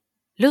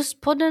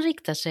Lustpodden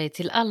riktar sig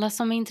till alla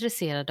som är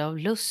intresserade av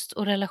lust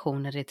och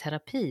relationer i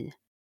terapi.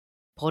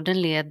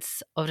 Podden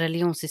leds av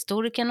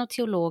religionshistorikern och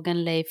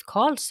teologen Leif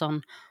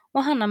Karlsson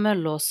och Hanna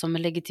Möllås som är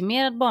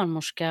legitimerad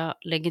barnmorska,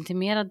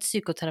 legitimerad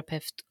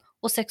psykoterapeut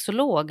och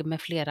sexolog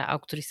med flera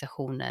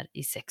auktorisationer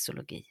i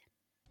sexologi.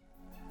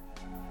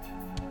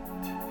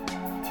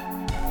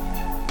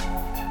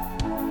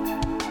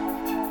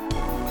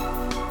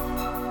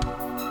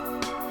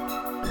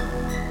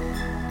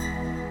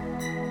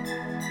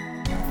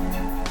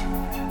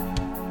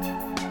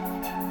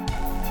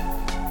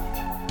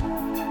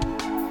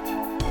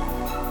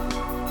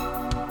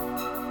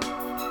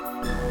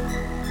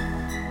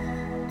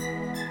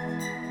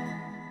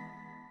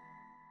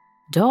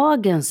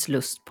 Dagens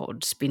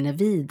lustpodd spinner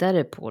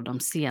vidare på de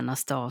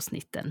senaste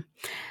avsnitten.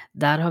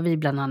 Där har vi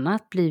bland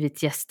annat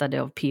blivit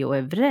gästade av P.O.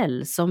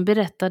 Evrell som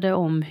berättade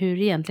om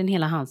hur egentligen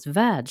hela hans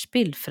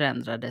världsbild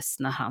förändrades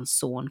när hans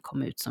son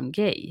kom ut som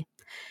gay.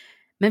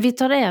 Men vi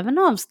tar även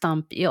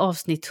avstamp i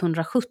avsnitt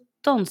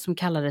 117 som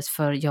kallades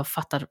för Jag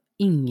fattar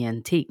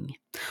ingenting.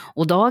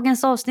 Och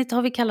dagens avsnitt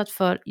har vi kallat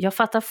för Jag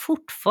fattar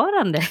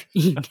fortfarande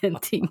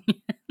ingenting.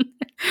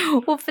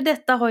 Och för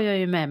detta har jag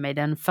ju med mig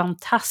den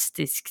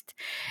fantastiskt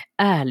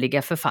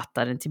ärliga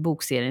författaren till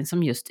bokserien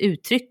som just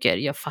uttrycker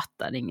Jag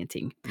fattar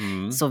ingenting.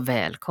 Så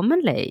välkommen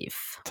Leif.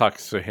 Tack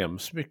så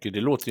hemskt mycket.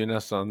 Det låter ju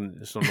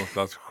nästan som något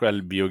slags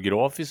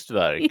självbiografiskt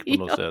verk på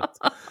något sätt.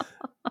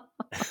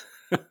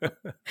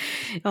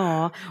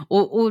 Ja,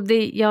 och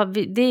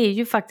det är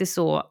ju faktiskt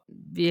så,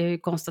 vi har ju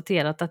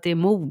konstaterat att det är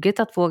moget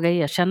att våga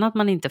erkänna att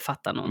man inte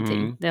fattar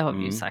någonting, det har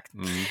vi ju sagt.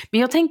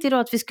 Men jag tänkte idag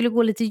att vi skulle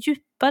gå lite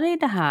djupare i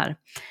det här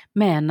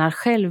med när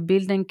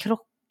självbilden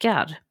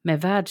krockar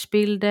med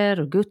världsbilder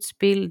och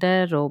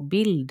gudsbilder och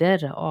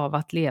bilder av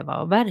att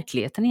leva och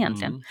verkligheten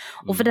egentligen.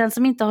 Och för den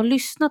som inte har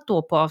lyssnat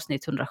då på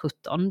avsnitt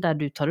 117 där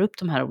du tar upp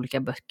de här olika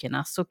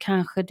böckerna så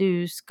kanske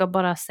du ska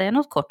bara säga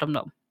något kort om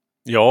dem.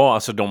 Ja,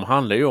 alltså de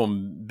handlar ju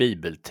om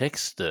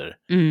bibeltexter.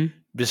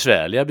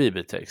 Besvärliga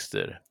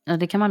bibeltexter. Ja,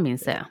 det kan man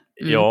minst säga.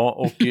 Ja,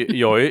 och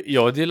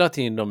jag har delat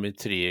in dem i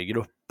 3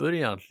 grupper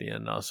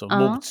egentligen. Alltså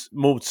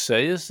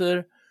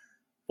motsägelser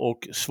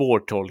och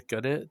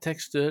svårtolkade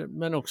texter,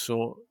 men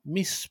också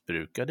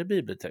missbrukade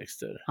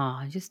bibeltexter.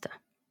 Ja, just det.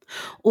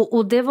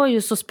 Och det var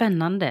ju så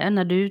spännande.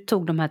 När du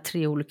tog de här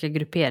 3 olika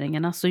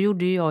grupperingarna så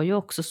gjorde jag ju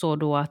också så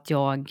då att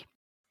jag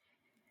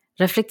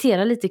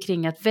reflekterar lite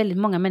kring att väldigt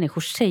många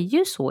människor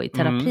säger så i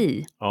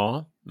terapi.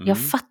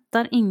 Jag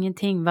fattar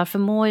ingenting, varför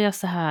mår jag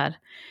så här?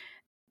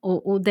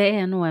 Och det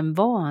är nog en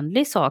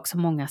vanlig sak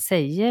som många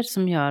säger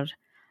som gör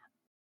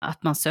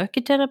att man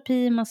söker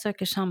terapi, man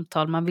söker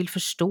samtal, man vill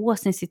förstå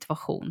sin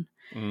situation.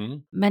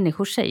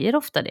 Människor säger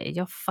ofta det,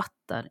 jag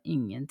fattar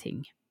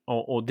ingenting.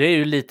 Och det är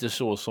ju lite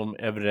så som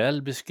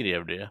Evrell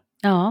beskrev det.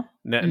 Ja.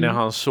 När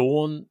hans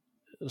son,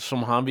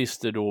 som han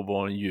visste då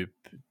var en djup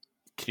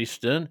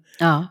kristen,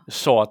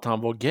 sa att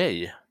han var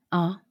gay.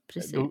 Ja,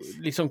 precis. Då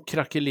liksom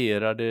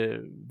krackelerade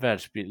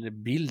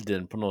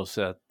världsbilden på något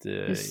sätt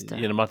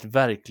genom att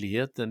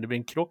verkligheten, det blir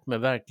en krock med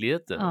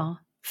verkligheten. Ja,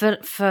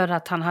 för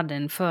att han hade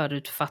en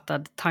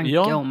förutfattad tanke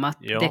om att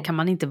det kan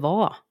man inte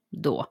vara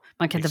då.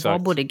 Man kan inte vara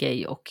både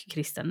gay och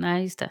kristen.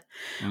 Nej, just det.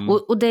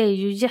 Och det är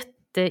ju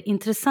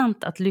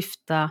jätteintressant att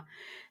lyfta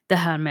det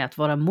här med att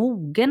vara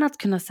mogen, att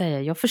kunna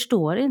säga jag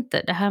förstår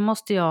inte, det här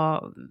måste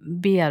jag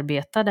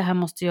bearbeta, det här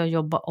måste jag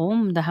jobba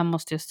om, det här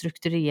måste jag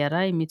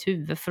strukturera i mitt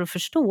huvud för att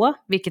förstå,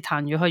 vilket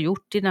han ju har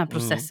gjort i den här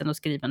processen och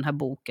skriva den här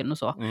boken och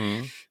så.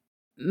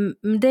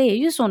 Det är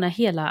ju så när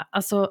hela,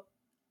 alltså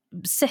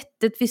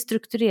sättet vi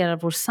strukturerar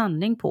vår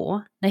sanning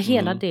på, när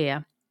hela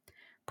det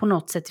på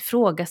något sätt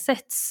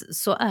ifrågasätts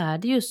så är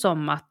det ju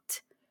som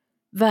att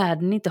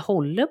världen inte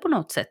håller på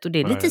något sätt. Och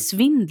det är lite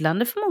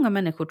svindlande för många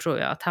människor tror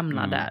jag att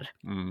hamna där.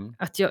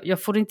 Att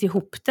jag får inte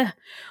ihop det.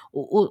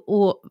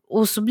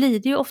 Och så blir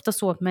det ju ofta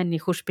så att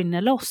människor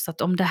spinner loss.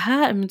 Att om det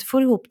här, om du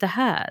får ihop det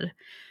här.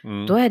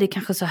 Då är det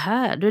kanske så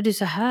här. Då är det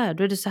så här.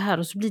 Då är det så här.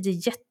 Och så blir det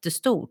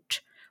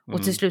jättestort.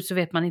 Och till slut så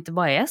vet man inte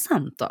vad är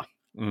sant då.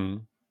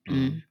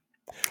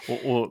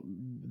 Och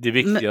det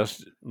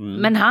viktigaste...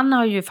 Men han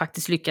har ju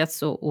faktiskt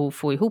lyckats att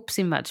få ihop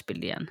sin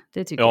världsbild igen.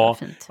 Det tycker jag är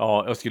fint.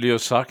 Ja, jag skulle ju ha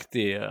sagt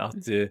det.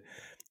 Att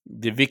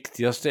det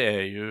viktigaste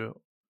är ju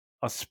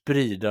att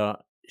sprida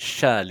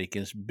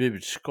kärlekens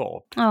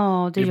budskap.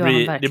 Ja, det gör han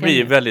verkligen. Det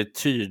blir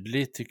väldigt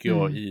tydligt tycker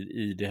jag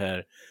i det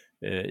här...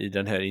 i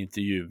den här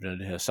intervjun,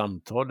 det här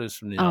samtalet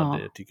som ni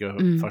hade, tycker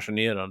jag är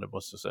fascinerande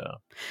måste jag säga.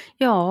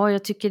 Ja,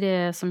 jag tycker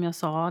det som jag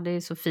sa, det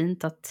är så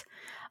fint att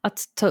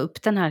ta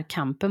upp den här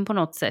kampen på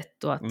något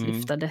sätt och att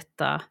lyfta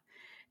detta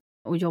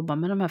och jobba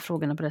med de här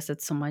frågorna på det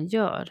sätt som man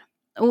gör.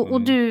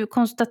 Och du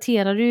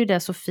konstaterade ju det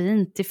så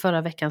fint i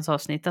förra veckans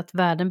avsnitt att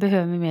världen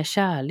behöver mer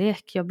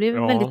kärlek. Jag blev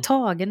väldigt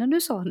tagen när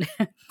du sa det.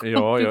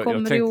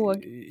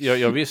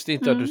 Jag visste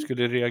inte att du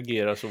skulle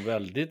reagera så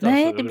väldigt.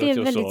 Nej, alltså, det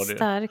blev väldigt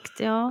starkt.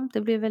 Ja,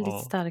 det blev väldigt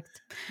starkt.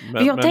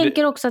 Men jag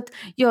tänker också att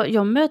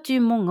jag möter ju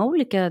många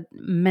olika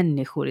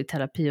människor i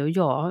terapi och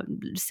jag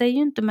säger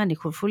ju inte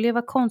människor får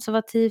leva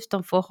konservativt,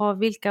 de får ha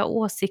vilka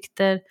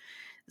åsikter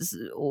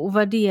och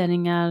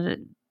värderingar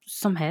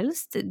som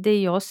helst.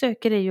 Det jag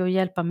söker är ju att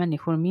hjälpa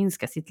människor att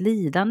minska sitt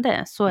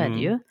lidande. Så är det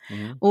ju.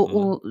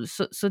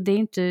 Så det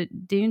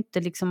är ju inte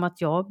liksom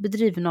att jag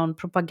bedriver någon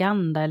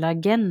propaganda eller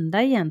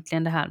agenda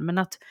egentligen det här. Men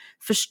att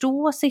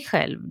förstå sig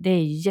själv, det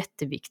är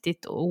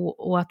jätteviktigt.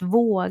 Och att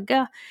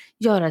våga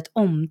göra ett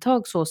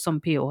omtag så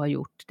som PO har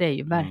gjort, det är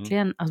ju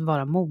verkligen att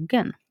vara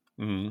mogen.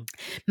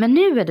 Men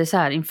nu är det så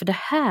här inför det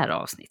här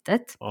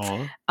avsnittet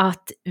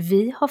att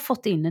vi har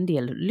fått in en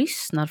del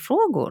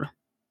lyssnarfrågor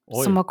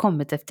som har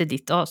kommit efter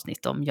ditt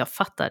avsnitt om Jag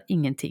fattar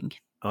ingenting.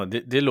 Ja,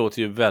 det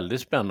låter ju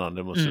väldigt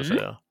spännande måste jag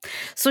säga.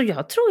 Så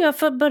jag tror jag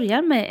får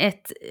börja med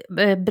ett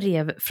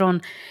brev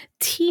från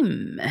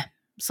Tim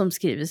som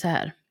skriver så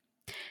här.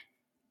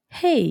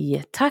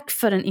 Hej, tack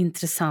för en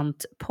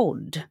intressant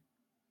podd.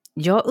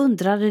 Jag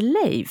undrar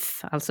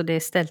Leif, alltså det är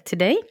ställt till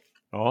dig.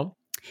 Ja.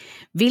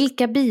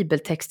 Vilka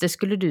bibeltexter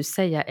skulle du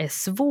säga är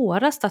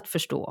svårast att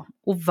förstå?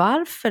 Och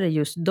varför är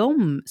just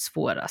de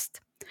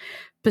svårast?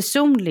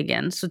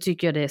 Personligen så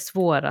tycker jag det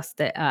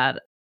svåraste är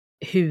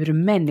hur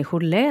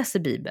människor läser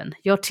Bibeln.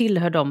 Jag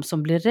tillhör dem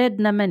som blir rädd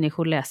när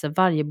människor läser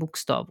varje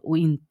bokstav och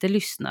inte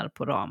lyssnar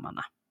på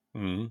ramarna.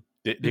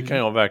 Det kan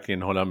jag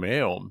verkligen hålla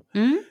med om.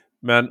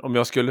 Men om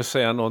jag skulle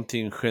säga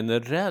någonting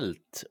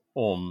generellt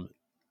om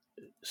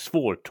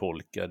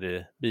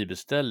svårtolkade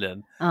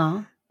bibelställen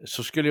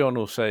så skulle jag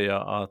nog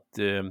säga att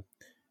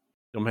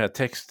de här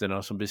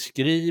texterna som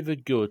beskriver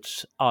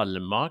Guds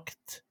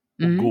allmakt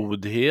och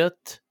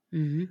godhet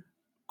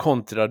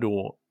kontra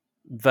då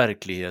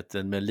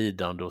verkligheten med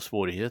lidande och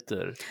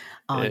svårigheter.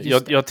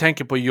 Jag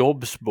tänker på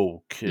Jobs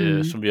bok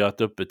som vi har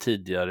haft uppe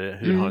tidigare,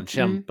 hur han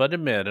kämpade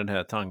med den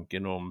här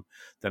tanken om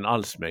den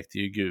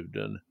allsmäktige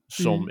guden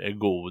som är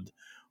god.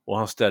 Och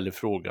han ställer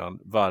frågan,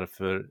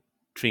 varför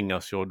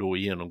tvingas jag då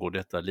genomgå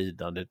detta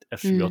lidandet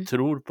eftersom jag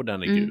tror på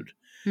denna Gud?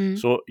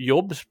 Så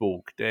Jobs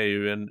bok, det är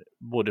ju en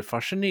både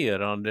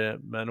fascinerande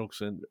men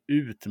också en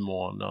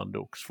utmanande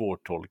och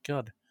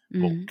svårtolkad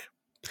bok.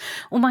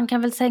 Och man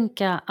kan väl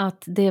tänka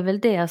att det är väl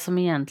det som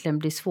egentligen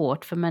blir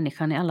svårt för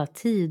människan i alla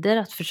tider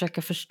att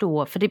försöka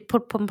förstå. För det,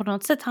 på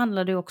något sätt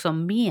handlar det också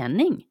om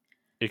mening.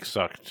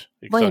 Exakt.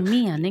 Vad är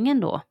meningen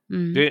då?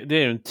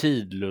 Det är en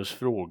tidlös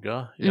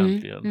fråga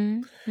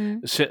egentligen.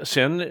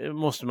 Sen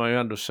måste man ju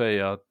ändå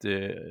säga att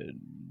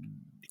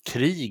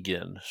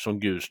krigen som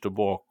Gud står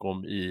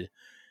bakom i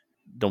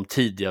de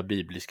tidiga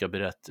bibliska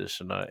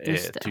berättelserna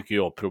är, tycker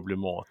jag,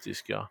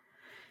 problematiska.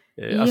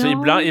 Alltså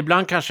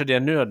ibland kanske det är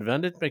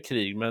nödvändigt med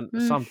krig,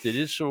 men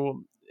samtidigt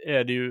så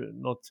är det ju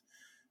något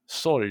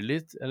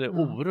sorgligt eller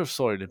oerhört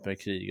sorgligt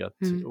med krig, att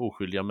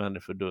oskyldiga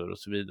människor dör och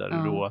så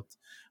vidare. Då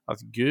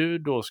att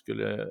Gud då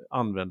skulle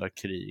använda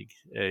krig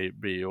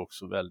blir ju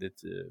också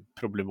väldigt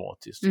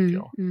problematiskt tycker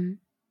jag.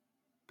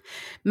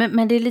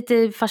 Men det är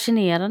lite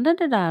fascinerande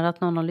det där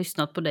att någon har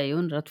lyssnat på dig och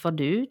undrat vad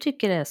du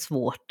tycker är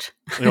svårt.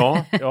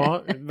 Ja,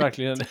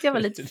 verkligen. Det tyckte jag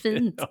var lite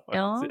fint.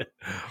 Ja.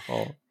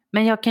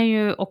 Men jag kan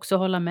ju också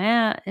hålla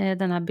med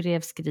den här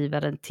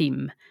brevskrivaren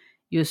Tim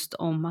just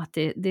om att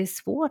det är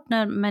svårt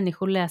när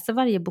människor läser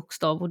varje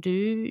bokstav, och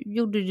du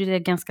gjorde ju det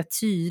ganska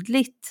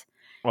tydligt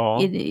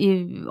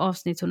i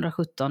avsnitt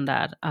 117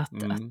 där att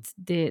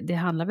det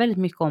handlar väldigt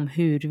mycket om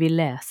hur vi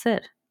läser.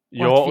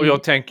 Och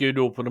jag tänker ju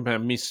då på de här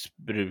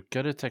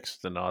missbrukade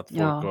texterna, att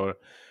folk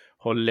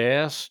har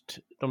läst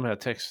de här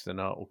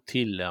texterna och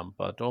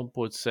tillämpat dem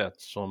på ett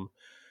sätt som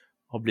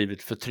har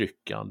blivit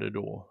förtryckande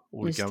då.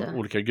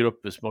 Olika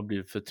grupper som har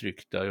blivit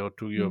förtryckta. Jag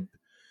tog ju upp,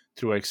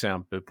 tror jag,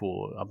 exempel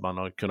på att man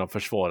har kunnat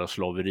försvara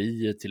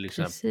slaveriet till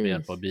exempel med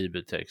hjälp av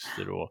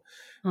bibeltexter och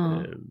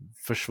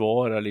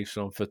försvara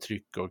liksom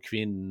förtryck av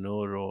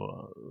kvinnor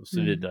och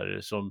så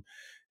vidare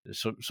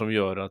som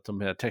gör att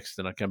de här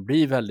texterna kan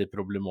bli väldigt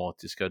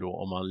problematiska då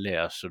om man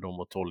läser dem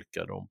och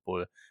tolkar dem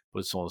på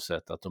ett sådant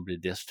sätt att de blir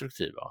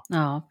destruktiva.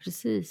 Ja,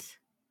 precis.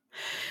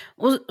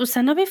 Och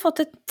sen har vi fått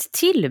ett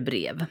till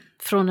brev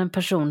från en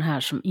person här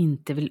som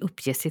inte vill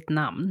uppge sitt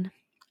namn.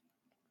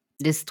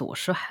 Det står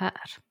så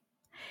här.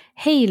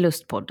 Hej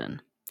Lustpodden.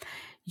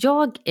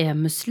 Jag är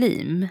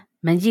muslim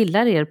men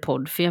gillar er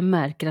podd för jag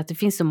märker att det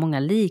finns så många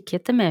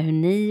likheter med hur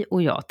ni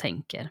och jag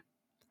tänker.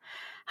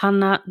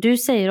 Hanna, du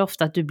säger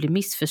ofta att du blir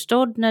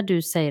missförstådd när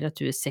du säger att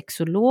du är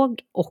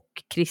sexolog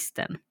och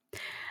kristen.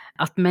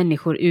 Att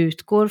människor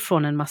utgår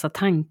från en massa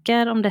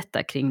tankar om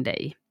detta kring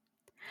dig.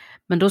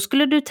 Men då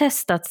skulle du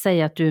testa att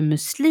säga att du är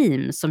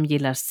muslim som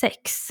gillar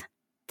sex.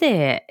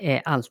 Det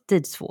är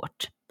alltid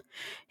svårt.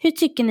 Hur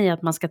tycker ni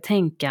att man ska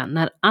tänka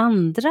när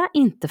andra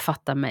inte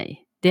fattar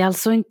mig? Det är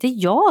alltså inte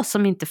jag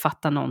som inte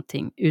fattar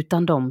någonting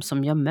utan de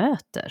som jag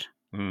möter.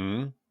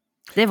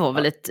 Det var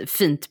väl ett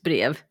fint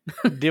brev?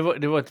 Det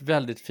var ett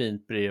väldigt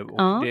fint brev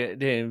och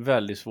det är en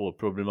väldigt svår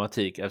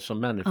problematik eftersom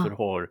människor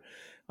har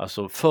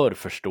alltså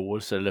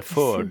förförståelse eller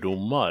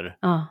fördomar.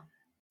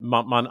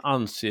 Man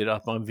anser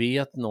att man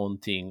vet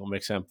någonting om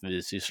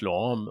exempelvis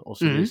islam och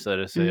så visar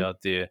det sig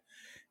att det,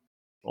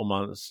 om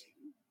man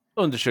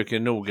undersöker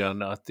noga,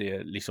 att det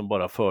är liksom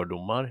bara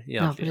fördomar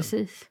egentligen. Ja,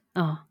 precis.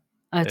 Ja.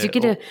 Jag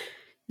tycker det är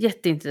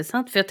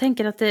jätteintressant för jag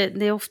tänker att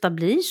det ofta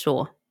blir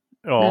så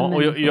Ja,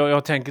 och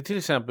jag tänker till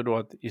exempel då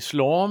att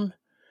islam,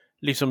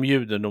 liksom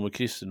judendom och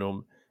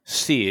kristendom,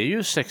 ser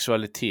ju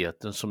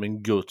sexualiteten som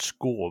en Guds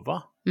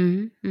gåva.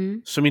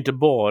 Som inte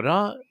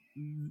bara,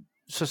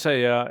 så att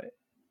säga,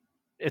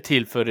 är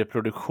till för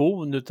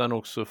reproduktion utan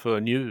också för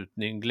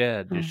njutning,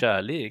 glädje,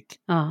 kärlek.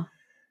 Ja.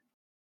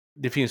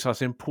 Det finns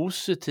alltså en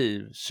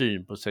positiv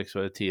syn på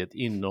sexualitet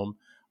inom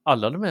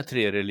alla de här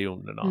 3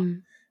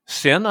 religionerna.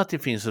 Sen att det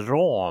finns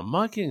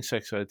ramar kring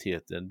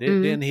sexualiteten, det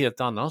är en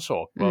helt annan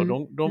sak. Va?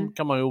 De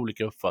kan man ju ha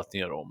olika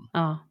uppfattningar om.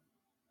 Ja.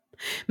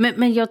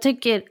 Men jag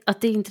tycker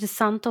att det är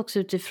intressant också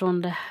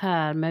utifrån det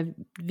här med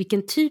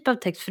vilken typ av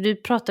text. För du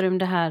pratar om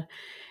det här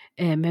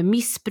med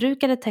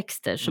missbrukade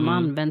texter som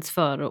används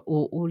för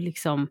att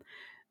liksom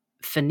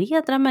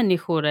förnedra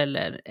människor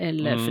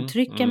eller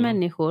förtrycka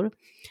människor.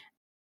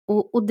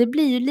 Och det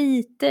blir ju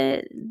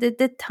lite,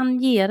 det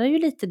tangerar ju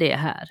lite det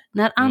här.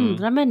 När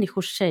andra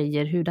människor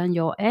säger hurdan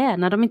jag är,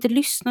 när de inte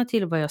lyssnar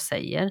till vad jag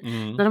säger,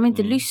 när de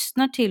inte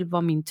lyssnar till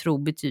vad min tro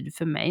betyder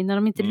för mig, när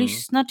de inte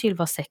lyssnar till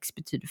vad sex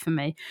betyder för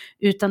mig,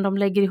 utan de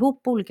lägger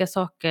ihop olika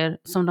saker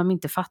som de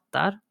inte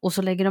fattar och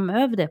så lägger de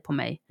över det på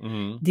mig.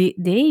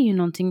 Det är ju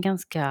någonting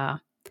ganska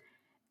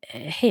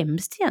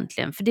hemskt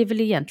egentligen, för det är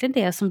väl egentligen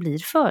det som blir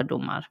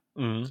fördomar.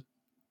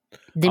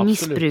 Det Absolut.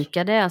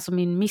 missbrukade, alltså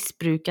min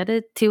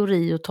missbrukade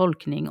teori och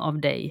tolkning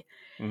av dig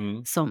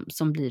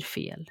som blir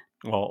fel.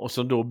 Ja, och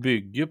som då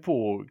bygger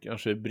på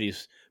kanske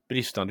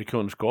bristande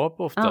kunskap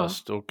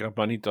oftast och att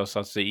man inte har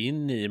satt sig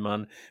in i,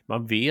 man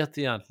vet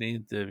egentligen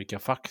inte vilka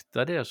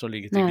fakta det är som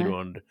ligger till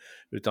grund,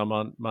 utan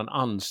man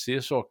anser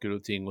saker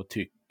och ting och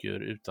tycker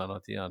utan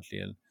att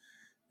egentligen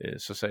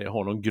så att säga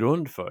ha någon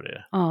grund för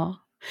det. Ja.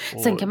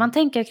 Sen kan man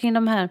tänka kring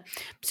de här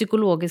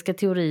psykologiska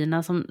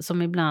teorierna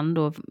som ibland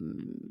då,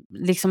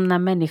 liksom när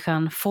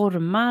människan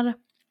formar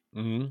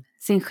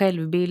sin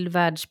självbild,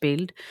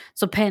 världsbild,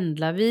 så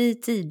pendlar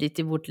vi tidigt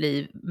i vårt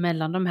liv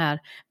mellan de här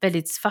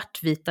väldigt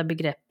svartvita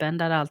begreppen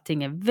där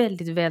allting är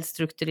väldigt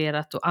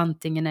välstrukturerat och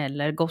antingen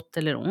eller, gott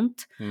eller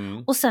ont.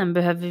 Och sen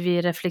behöver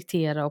vi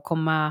reflektera och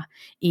komma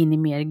in i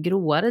mer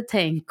gråare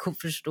tänk och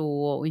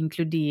förstå och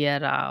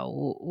inkludera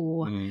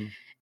och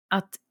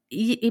att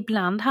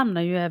ibland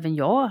hamnar ju även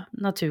jag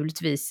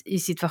naturligtvis i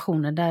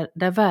situationer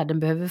där världen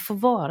behöver få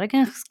vara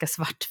ganska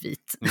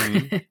svartvit.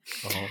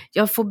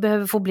 Jag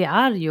behöver få bli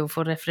arg och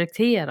få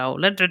reflektera och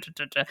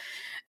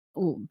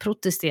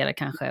protestera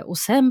kanske. Och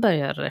sen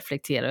börjar jag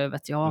reflektera över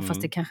att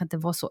fast det kanske inte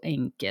var så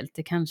enkelt.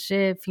 Det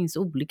kanske finns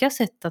olika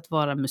sätt att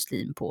vara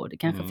muslim på. Det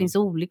kanske finns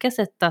olika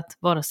sätt att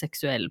vara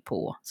sexuell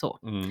på.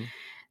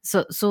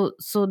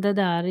 Så det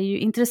där är ju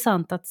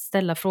intressant att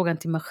ställa frågan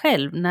till mig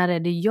själv. När är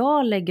det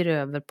jag lägger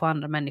över på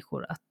andra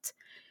människor att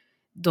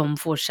de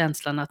får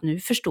känslan att nu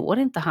förstår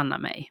inte Hanna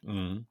mig?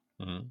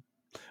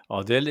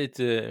 Ja, det är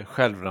lite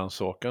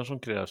självrannsakan som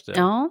krävs där.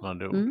 Ja,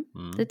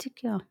 det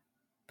tycker jag.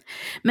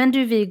 Men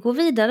du, vi går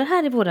vidare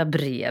här i våra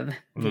brev.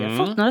 Vi har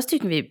fått några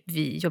stycken.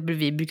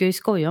 Vi brukar ju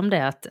skoja om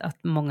det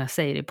att många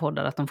säger i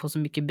poddar att de får så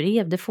mycket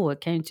brev. Det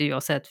kan ju inte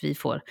jag säga att vi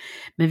får.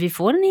 Men vi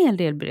får en hel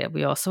del brev och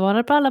jag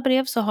svarar på alla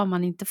brev. Så har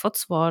man inte fått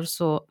svar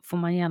så får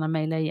man gärna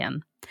mejla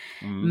igen.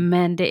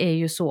 Men det är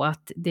ju så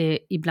att det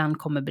ibland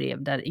kommer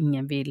brev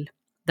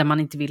där man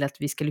inte vill att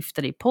vi ska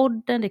lyfta det i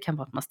podden. Det kan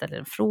vara att man ställer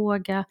en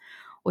fråga.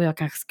 Och jag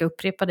kanske ska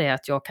upprepa det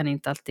att jag kan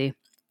inte alltid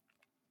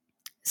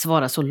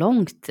svara så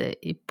långt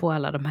på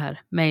alla de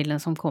här mejlen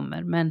som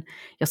kommer. Men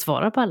jag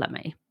svarar på alla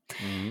mejl.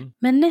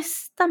 Men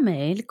nästa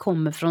mejl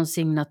kommer från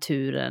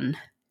signaturen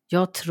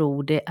jag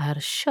tror det är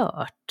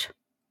kört.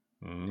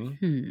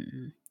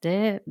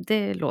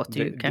 Det låter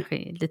ju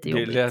kanske lite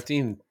jobbigt. Det lät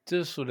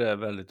inte så där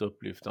väldigt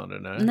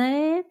upplyftande.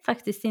 Nej,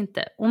 faktiskt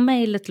inte. Och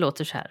mejlet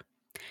låter så här.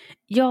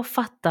 Jag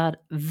fattar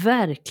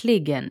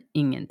verkligen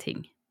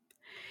ingenting.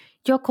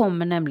 Jag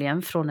kommer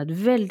nämligen från ett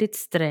väldigt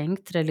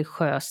strängt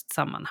religiöst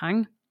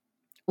sammanhang.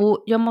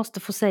 Och jag måste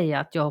få säga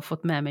att jag har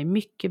fått med mig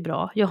mycket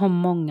bra. Jag har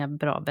många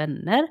bra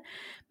vänner.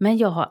 Men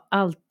jag har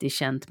alltid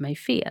känt mig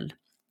fel.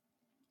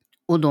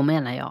 Och då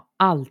menar jag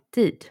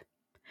alltid.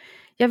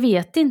 Jag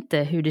vet inte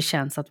hur det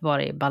känns att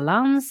vara i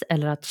balans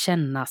eller att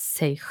känna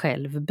sig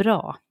själv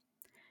bra.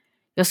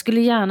 Jag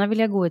skulle gärna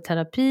vilja gå i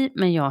terapi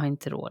men jag har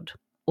inte råd.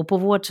 Och på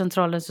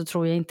vårdcentralen så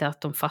tror jag inte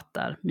att de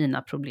fattar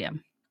mina problem.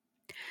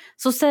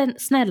 Så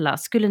snälla,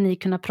 skulle ni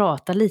kunna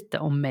prata lite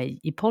om mig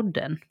i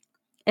podden?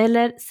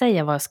 Eller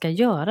säga vad jag ska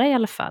göra i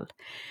alla fall.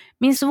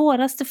 Min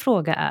svåraste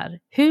fråga är,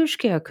 hur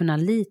ska jag kunna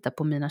lita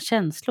på mina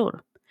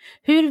känslor?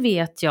 Hur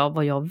vet jag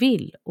vad jag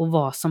vill och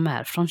vad som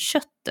är från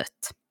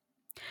köttet?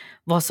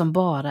 Vad som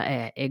bara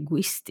är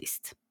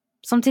egoistiskt.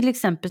 Som till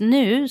exempel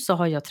nu så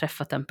har jag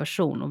träffat en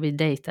person och vi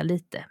dejtar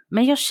lite.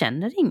 Men jag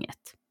känner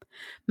inget.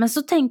 Men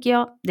så tänker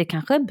jag, det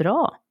kanske är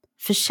bra.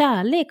 För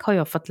kärlek har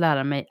jag fått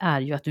lära mig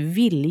är ju att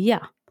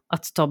vilja.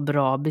 Att ta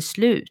bra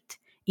beslut.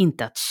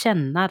 Inte att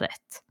känna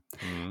rätt.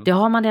 Det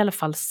har man i alla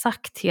fall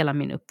sagt hela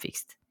min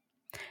uppväxt.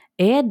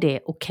 Är det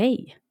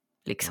okej?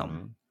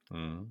 Liksom.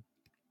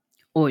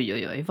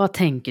 Oj, vad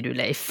tänker du,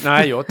 Leif?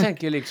 Nej, jag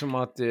tänker liksom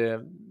att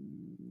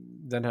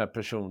den här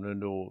personen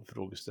då,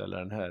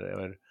 frågeställaren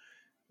här,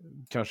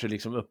 kanske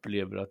liksom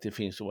upplever att det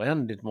finns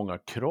oändligt många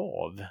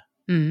krav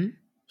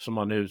som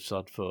man är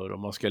utsatt för och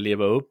man ska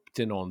leva upp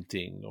till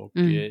någonting. Och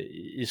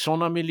i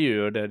sådana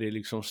miljöer där det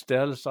liksom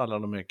ställs alla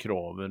de här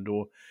kraven,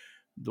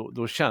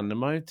 då känner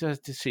man ju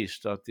till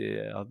sist att det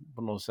är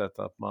på något sätt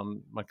att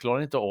man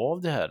klarar inte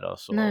av det här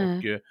alltså.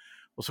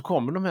 Och så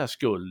kommer de här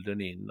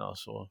skulden in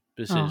alltså,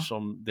 precis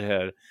som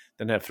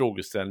den här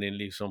frågeställningen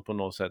liksom på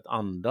något sätt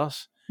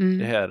andas.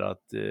 Det här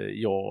att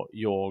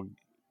jag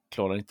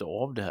klarar inte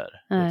av det här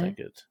helt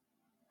enkelt.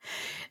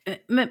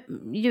 Men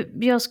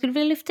jag skulle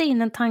vilja lyfta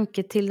in en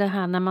tanke till det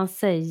här när man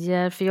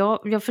säger, för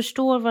jag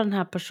förstår vad den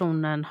här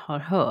personen har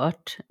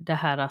hört, det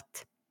här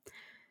att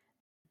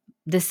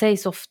det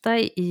sägs ofta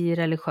i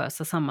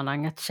religiösa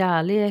sammanhang att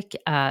kärlek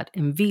är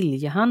en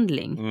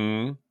viljehandling.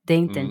 Det är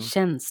inte en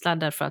känsla,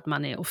 därför att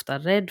man är ofta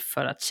rädd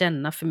för att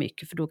känna för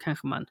mycket, för då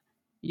kanske man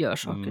gör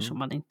saker som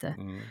man inte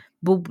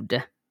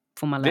borde,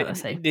 får man lära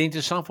sig. Det är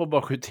intressant, för att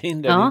bara skjuta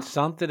in det. Det är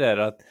intressant det där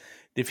att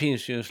det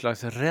finns ju en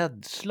slags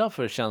rädsla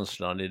för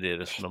känslan i det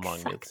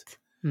resonemanget.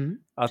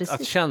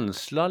 Att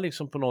känsla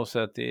liksom på något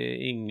sätt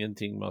är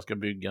ingenting man ska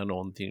bygga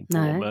någonting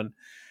på.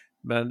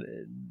 Men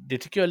det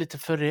tycker jag är lite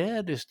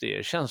förrädiskt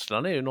det.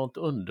 Känslan är ju något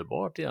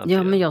underbart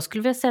egentligen. Ja, men jag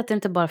skulle vilja säga att det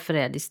inte bara är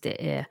förrädiskt,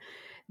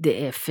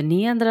 det är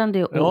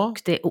förnedrande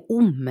och det är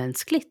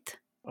omänskligt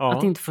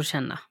att inte få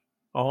känna.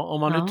 Ja,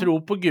 om man nu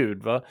tror på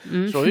Gud,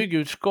 så har ju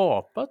Gud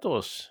skapat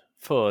oss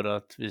för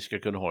att vi ska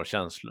kunna ha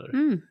känslor.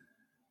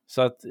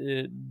 Så att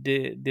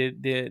det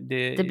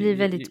blir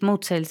väldigt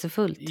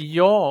motsägelsefullt.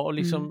 Ja, och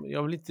liksom,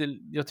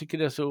 jag tycker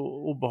det är så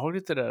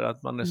obehagligt det där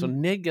att man är så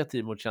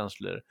negativ mot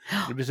känslor.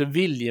 Det blir så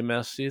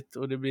viljemässigt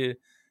och det blir,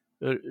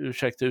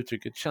 ursäkta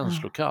uttrycket,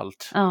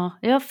 känslokallt.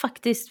 Ja,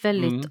 faktiskt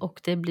väldigt,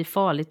 och det blir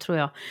farligt, tror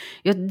jag.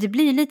 Det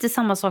blir lite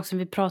samma sak som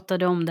vi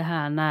pratade om det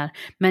här när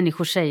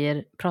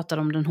människor pratar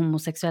om den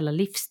homosexuella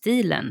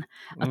livsstilen.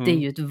 Att det är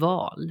ju ett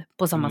val,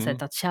 på samma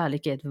sätt att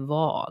kärlek är ett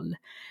val.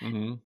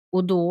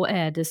 Och då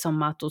är det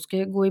som att då ska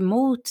jag gå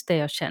emot det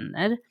jag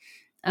känner.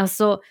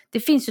 Alltså, det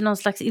finns ju någon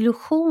slags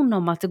illusion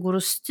om att det går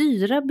att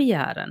styra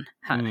begären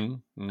här.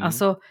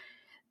 Alltså,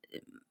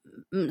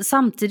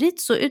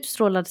 samtidigt så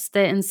utstrålades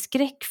det en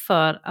skräck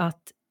för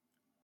att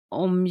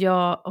om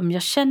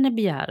jag känner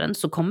begären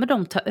så kommer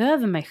de ta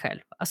över mig själv.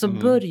 Alltså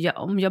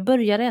om jag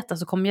börjar äta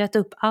så kommer jag äta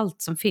upp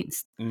allt som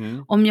finns.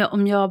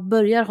 Om jag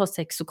börjar ha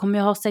sex så kommer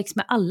jag ha sex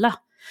med alla.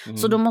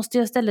 Så då måste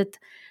jag istället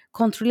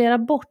kontrollera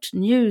bort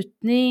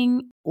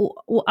njutning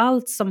och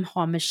allt som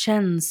har med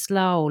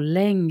känsla och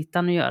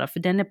längtan att göra. För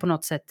den är på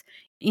något sätt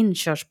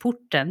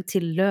inkörsporten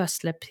till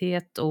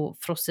lössläpphet och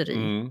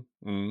frosseri.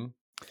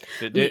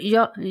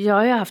 Jag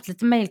har ju haft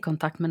lite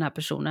mejlkontakt med den här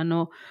personen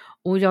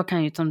och jag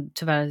kan ju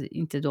tyvärr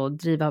inte då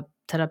driva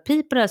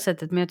terapi på det här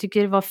sättet, men jag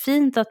tycker det var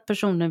fint att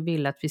personen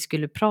ville att vi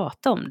skulle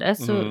prata om det.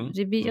 Så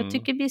jag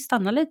tycker vi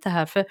stannar lite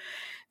här,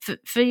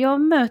 för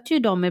jag möter ju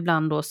dem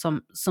ibland då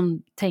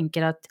som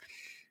tänker att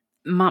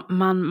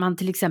man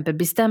till exempel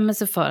bestämmer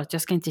sig för att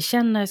jag ska inte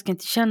känna,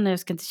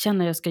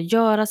 jag ska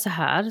göra så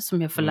här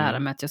som jag får lära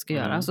mig att jag ska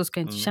göra. Så ska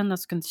jag inte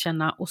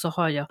känna, och så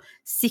har jag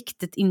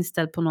siktet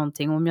inställt på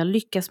någonting. Och om jag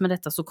lyckas med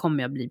detta så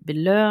kommer jag bli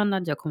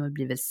belönad, jag kommer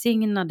bli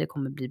välsignad, det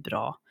kommer bli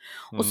bra.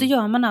 Och så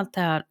gör man allt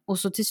det här, och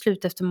så till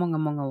slut efter många,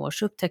 många år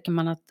så upptäcker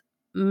man att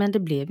men det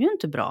blev ju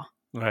inte bra.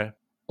 Nej.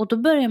 Och då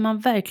börjar man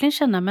verkligen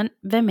känna, men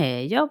vem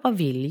är jag, vad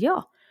vill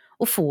jag?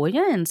 Och får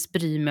jag ens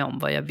bry mig om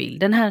vad jag vill?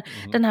 Den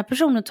här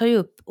personen tar ju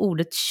upp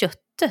ordet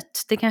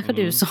köttet. Det är kanske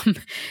du som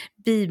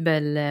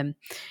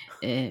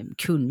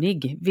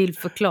bibelkunnig vill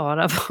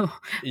förklara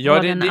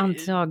vad den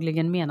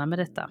antagligen menar med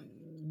detta.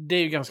 Det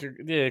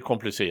är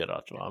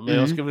komplicerat, va? Men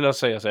jag skulle vilja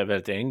säga så här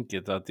väldigt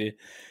enkelt att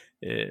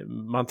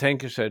man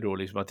tänker sig då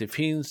liksom att det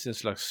finns en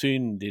slags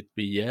syndigt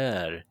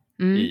begär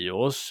i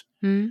oss.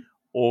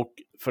 Och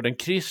för den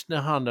kristne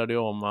handlar det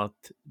om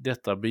att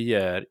detta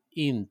begär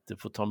inte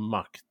får ta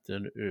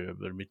makten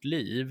över mitt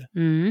liv.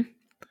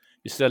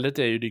 Istället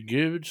är ju det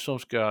Gud som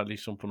ska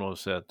liksom på något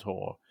sätt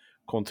ha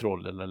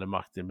kontrollen eller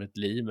makten i mitt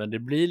liv. Men det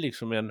blir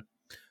liksom en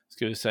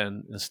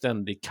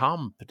ständig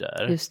kamp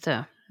där. Just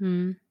det.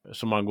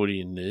 Som man går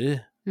in i.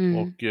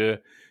 Och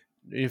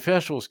ungefär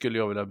så skulle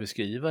jag vilja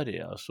beskriva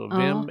det. Alltså,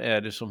 vem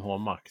är det som har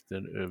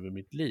makten över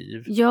mitt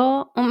liv?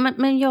 Ja,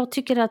 men jag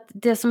tycker att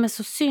det som är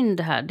så synd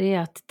här, det är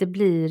att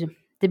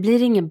det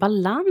blir ingen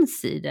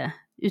balans i det.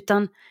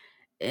 Utan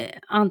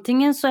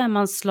antingen så är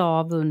man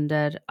slav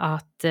under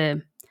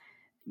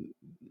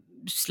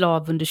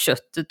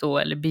köttet då,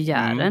 eller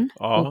begären,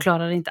 och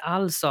klarar inte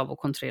alls av att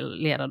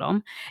kontrollera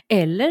dem.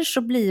 Eller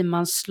så blir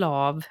man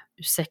slav,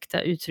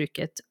 ursäkta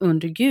uttrycket,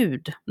 under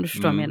Gud, om du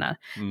förstår vad jag menar.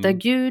 Där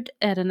Gud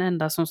är den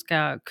enda som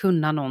ska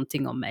kunna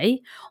någonting om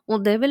mig.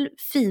 Och det är väl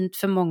fint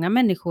för många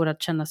människor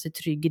att känna sig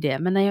trygg i det.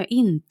 Men när jag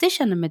inte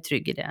känner mig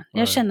trygg i det,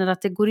 när jag känner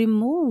att det går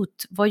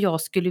emot vad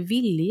jag skulle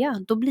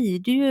vilja, då blir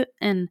det ju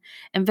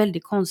en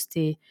väldigt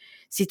konstig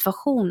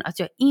situation att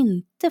jag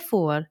inte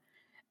får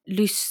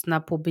lyssna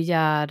på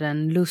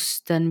begären,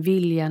 lusten,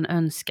 viljan,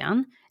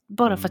 önskan.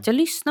 Bara för att jag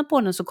lyssnar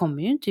på den så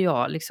kommer ju inte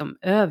jag liksom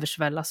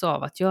översvällas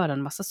av att göra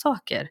en massa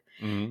saker.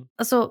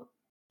 Alltså,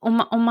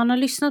 om man har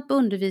lyssnat på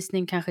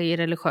undervisning kanske i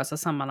religiösa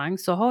sammanhang,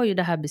 så har ju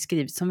det här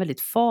beskrivits som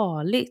väldigt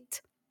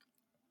farligt.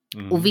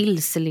 Och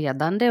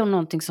vilseledande och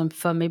någonting som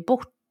för mig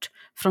bort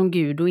från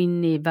Gud och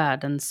in i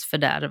världens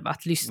fördärv,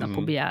 att lyssna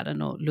på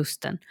begären och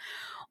lusten.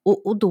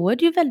 Och då är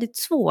det ju väldigt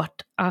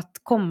svårt att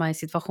komma i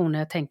situationer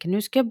jag tänker,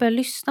 nu ska jag börja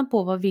lyssna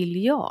på vad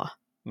vill jag?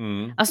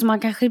 Alltså man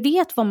kanske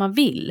vet vad man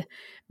vill,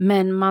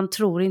 men man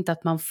tror inte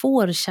att man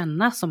får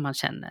känna som man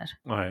känner.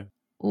 Nej.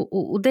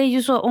 Och det är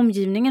ju så,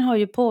 omgivningen har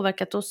ju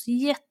påverkat oss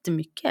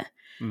jättemycket.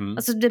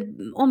 Alltså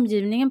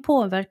omgivningen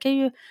påverkar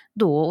ju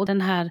då, och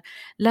den här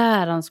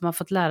läran som har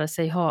fått lära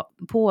sig har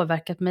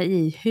påverkat mig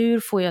i hur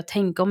får jag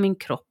tänka om min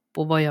kropp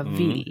och vad jag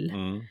vill.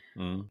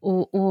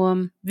 Och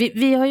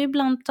vi har ju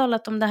ibland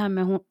talat om det här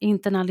med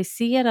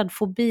internaliserad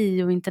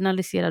fobi och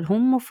internaliserad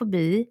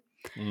homofobi.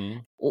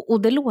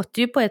 Och det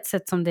låter ju på ett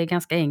sätt som det är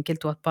ganska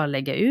enkelt då att bara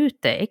lägga ut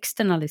det,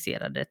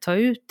 externalisera det, ta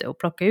ut det och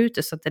plocka ut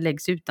det så att det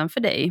läggs utanför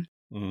dig.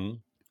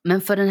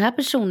 Men för den här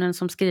personen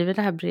som skriver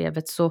det här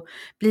brevet så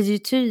blir det ju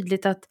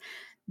tydligt att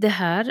det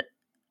här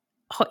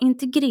har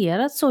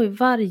integrerats så i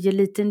varje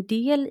liten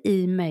del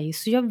i mig,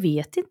 så jag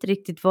vet inte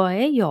riktigt vad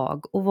är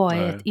jag och vad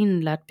är ett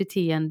inlärt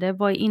beteende,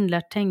 vad är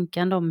inlärt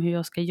tänkande om hur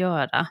jag ska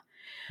göra.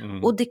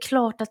 Och det är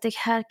klart att det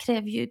här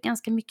kräver ju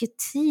ganska mycket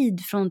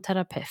tid från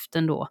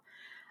terapeuten då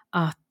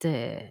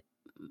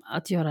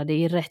att göra det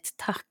i rätt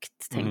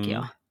takt, tänker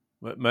jag.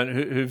 Men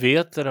hur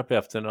vet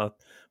terapeuten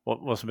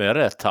vad som är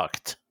rätt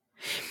takt?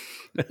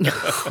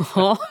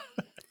 Ja,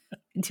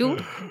 jo,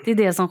 det är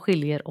det som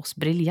skiljer oss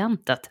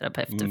briljanta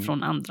terapeuter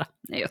från andra.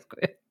 Nej, jag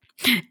skojar.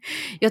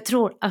 Jag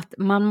tror att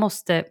man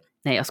måste...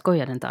 Nej, jag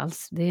skojar inte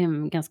alls. Det är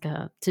en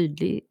ganska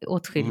tydlig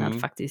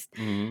åtskillnad faktiskt.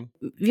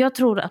 Jag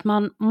tror att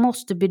man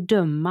måste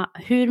bedöma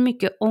hur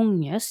mycket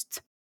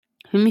ångest,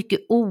 hur mycket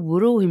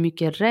oro, hur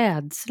mycket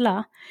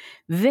rädsla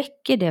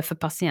väcker det för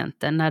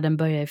patienten när den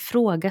börjar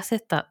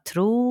ifrågasätta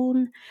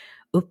tron,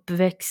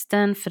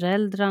 uppväxten,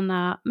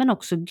 föräldrarna, men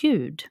också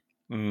Gud.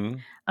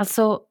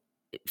 Alltså,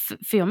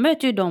 för jag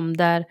möter ju dem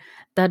där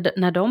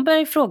när de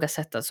börjar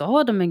ifrågasätta så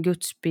har de en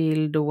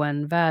gudsbild och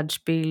en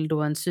världsbild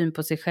och en syn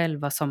på sig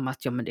själva som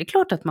att ja, men det är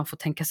klart att man får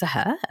tänka så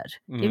här.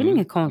 Det är väl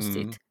inget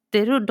konstigt.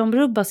 De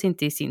rubbas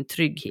inte i sin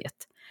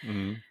trygghet.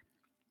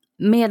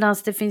 Medan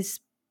det finns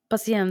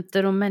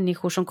patienter och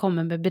människor som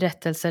kommer med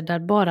berättelser där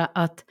bara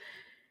att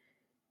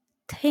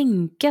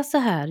tänka så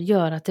här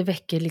gör att det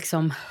väcker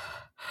liksom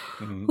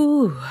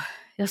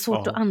jag har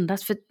svårt att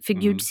andas för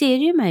Gud ser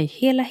ju mig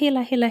hela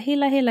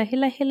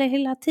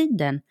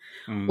tiden.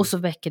 Och så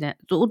väcker det.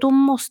 Och då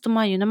måste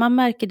man ju, när man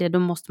märker det, då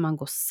måste man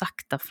gå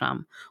sakta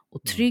fram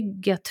och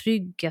trygga.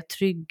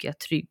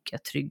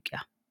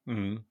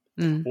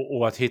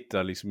 Och att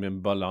hitta liksom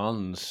en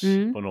balans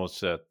på något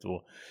sätt.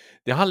 Och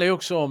det handlar ju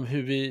också om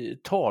hur vi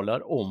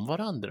talar om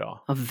varandra.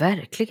 Ja,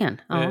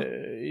 verkligen. Ja.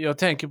 Jag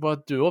tänker på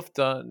att du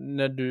ofta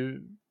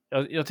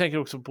jag tänker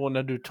också på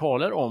när du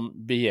talar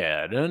om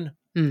begären.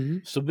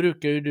 Så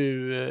brukar ju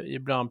du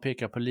ibland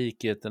peka på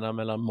likheterna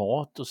mellan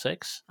mat och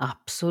sex.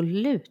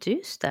 Absolut,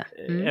 just det.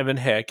 Även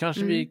här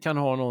kanske vi kan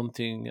ha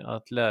någonting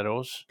att lära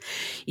oss.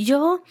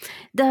 Ja,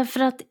 därför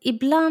att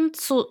ibland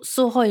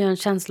så har jag en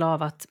känsla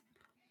av att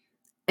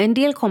en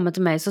del kommer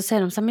till mig så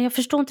säger de så här, men jag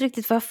förstår inte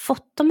riktigt var jag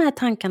fått de här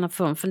tankarna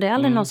från. För det är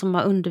aldrig någon som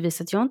har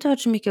undervisat. Jag har inte hört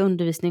så mycket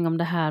undervisning om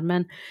det här,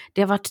 men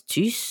det har varit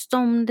tyst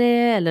om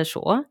det eller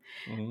så.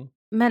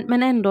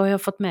 Men ändå har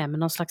jag fått med mig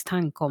någon slags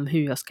tanke om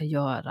hur jag ska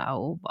göra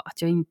och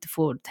att jag inte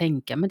får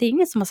tänka. Men det är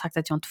ingen som har sagt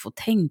att jag inte får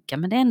tänka,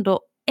 men det är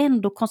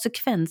ändå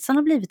konsekvensen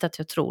har blivit att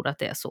jag tror att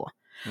det är så.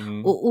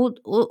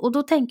 Och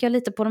då tänker jag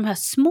lite på de här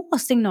små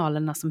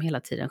signalerna som hela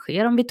tiden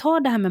sker. Om vi tar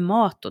det här med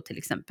mat då till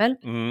exempel.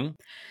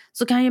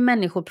 Så kan ju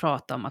människor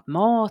prata om att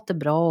mat är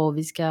bra och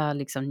vi ska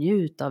liksom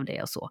njuta av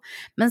det och så.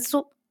 Men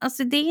så,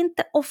 alltså det är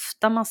inte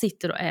ofta man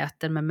sitter och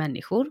äter med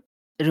människor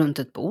runt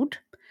ett bord.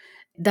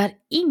 Där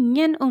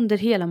ingen under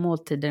hela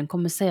måltiden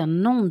kommer säga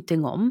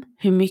någonting om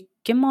hur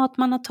mycket mat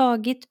man har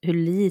tagit, hur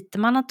lite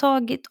man har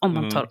tagit. Om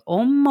man tar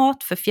om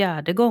mat för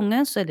 4:e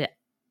gången så är det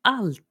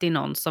alltid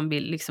någon som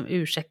vill liksom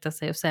ursäkta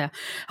sig och säga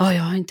jag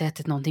har inte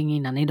ätit någonting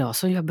innan idag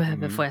så jag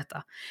behöver få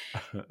äta.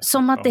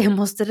 Som att det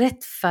måste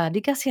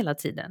rättfärdigas hela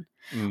tiden.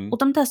 Och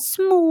de där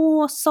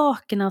små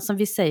sakerna som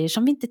vi säger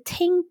som vi inte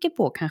tänker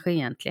på kanske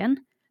egentligen,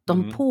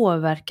 de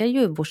påverkar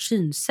ju vår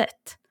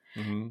synsätt.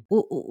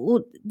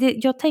 Och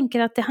jag tänker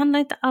att det handlar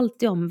inte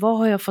alltid om vad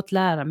har jag fått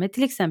lära mig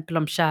till exempel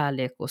om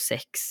kärlek och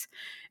sex,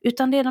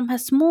 utan det är de här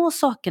små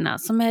sakerna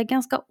som är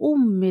ganska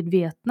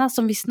omedvetna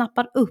som vi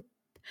snappar upp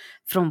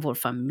från vår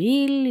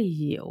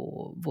familj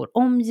och vår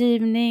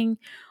omgivning,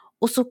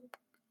 och så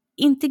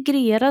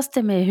integreras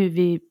det med hur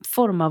vi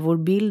formar vår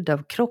bild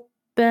av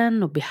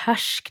kroppen och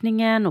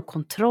behärskningen och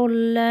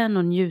kontrollen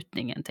och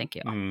njutningen,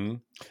 tänker jag.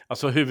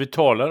 Alltså hur vi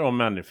talar om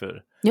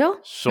människor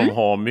som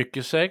har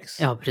mycket sex,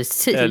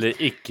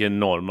 eller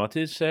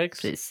icke-normativt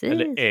sex,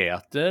 eller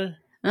äter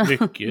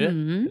mycket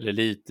eller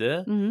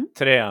lite,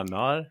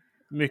 tränar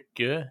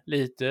mycket,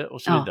 lite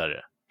och så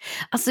vidare.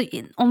 Alltså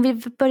om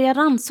vi börjar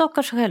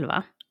rannsaka oss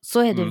själva så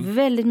är det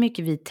väldigt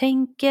mycket vi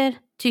tänker,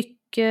 tycker,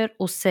 tycker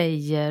och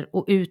säger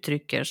och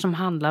uttrycker som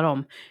handlar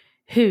om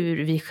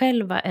hur vi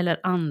själva eller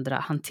andra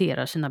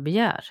hanterar sina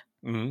begär.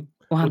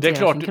 Och det är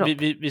klart,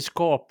 vi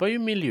skapar ju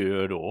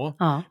miljöer då.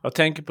 Ja. Jag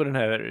tänker på den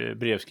här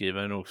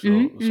brevskrivaren också,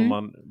 som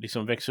man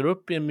liksom växer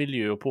upp i en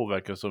miljö och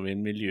påverkas av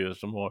en miljö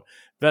som har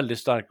väldigt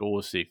starka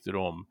åsikter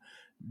om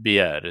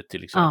begäret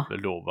till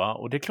exempel då, va?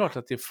 Och det är klart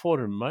att det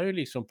formar ju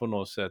liksom på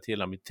något sätt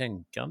hela mitt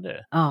tänkande.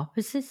 Ja,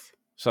 precis.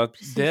 Så att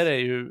där är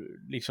ju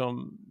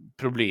liksom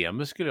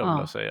problemet, skulle jag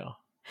vilja säga.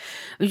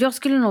 Jag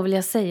skulle nog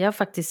vilja säga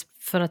faktiskt,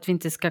 för att vi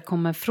inte ska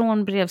komma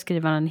ifrån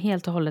brevskrivaren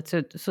helt och hållet,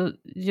 så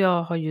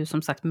jag har ju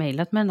som sagt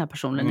mejlat med den här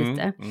personen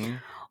lite.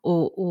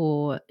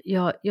 Och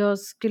jag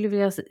skulle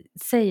vilja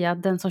säga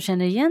att den som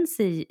känner igen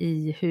sig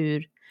i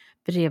hur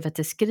brevet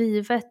är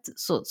skrivet,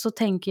 så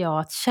tänker jag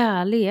att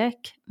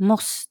kärlek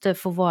måste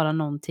få vara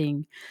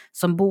någonting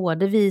som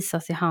både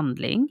visas i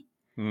handling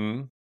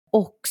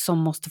och som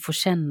måste få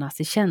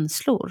kännas i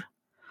känslor.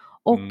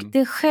 Och det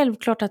är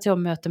självklart att jag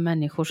möter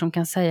människor som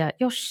kan säga,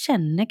 jag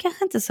känner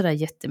kanske inte sådär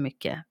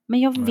jättemycket, men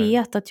jag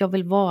vet att jag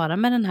vill vara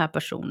med den här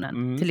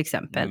personen till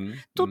exempel.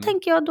 Då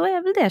tänker jag, då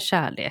är väl det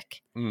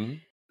kärlek.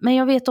 Men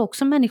jag vet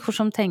också människor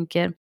som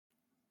tänker,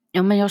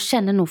 ja men jag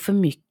känner nog för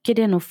mycket,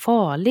 det är nog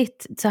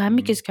farligt. Så här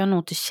mycket ska jag nog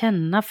inte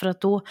känna, för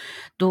att då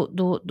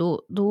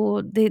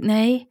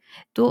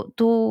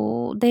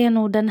det är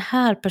nog den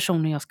här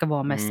personen jag ska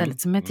vara med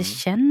istället, som jag inte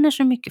känner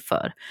så mycket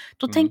för.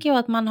 Då tänker jag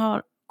att man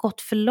har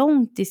gått för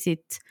långt i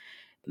sitt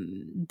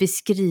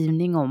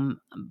beskrivning om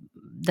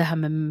det här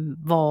med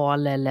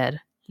val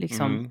eller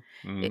liksom.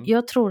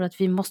 Jag tror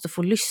att vi måste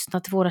få lyssna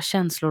till våra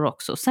känslor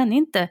också. Sen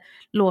inte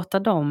låta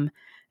dem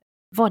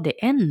vara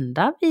det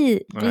enda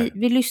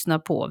vi lyssnar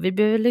på. Vi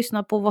behöver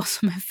lyssna på vad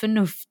som är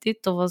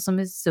förnuftigt och vad som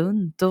är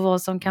sunt och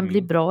vad som kan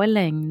bli bra i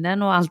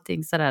längden och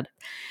allting sådär.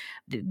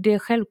 Det är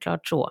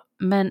självklart så.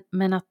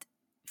 Men att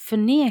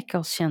förneka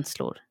oss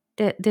känslor,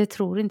 det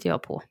tror inte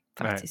jag på.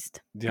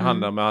 Faktiskt. Nej, det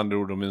handlar med andra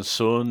ord om en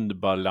sund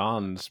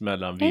balans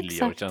mellan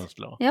vilja och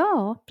känsla.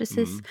 Ja,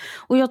 precis.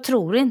 Och jag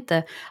tror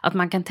inte att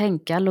man kan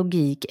tänka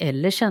logik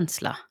eller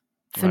känsla.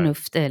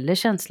 Förnuft eller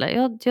känsla.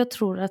 Jag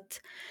tror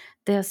att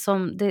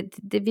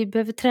det vi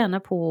behöver träna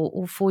på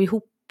och få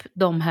ihop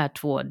de här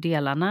två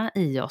delarna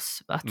i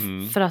oss.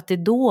 För att det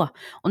är då,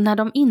 och när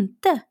de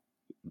inte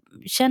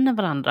känner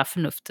varandra,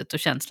 förnuftet och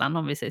känslan,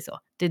 om vi säger så,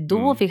 det är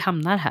då vi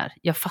hamnar här.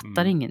 Jag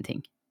fattar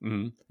ingenting.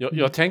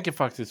 Jag tänker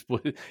faktiskt på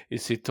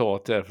ett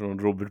citat där från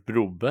Robert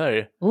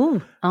Broberg.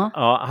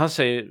 Ja, han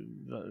säger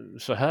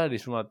så här,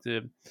 liksom att,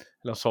 eller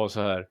han sa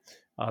så här,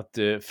 att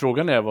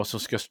frågan är vad som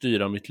ska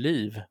styra mitt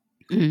liv.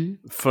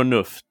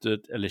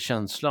 Förnuftet eller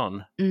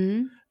känslan.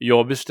 Jag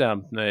har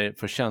bestämt mig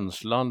för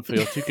känslan, för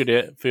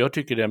jag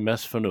tycker det är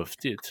mest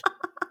förnuftigt.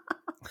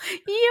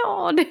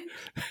 Ja,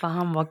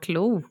 han var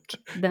klok,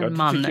 den mannen.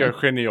 Jag tycker jag är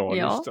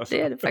genialiskt. Ja,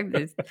 det är det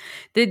faktiskt.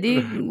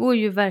 Det går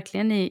ju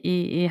verkligen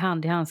i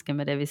hand i handsken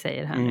med det vi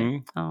säger här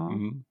nu. Ja.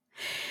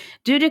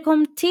 Du, det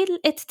kom till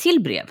ett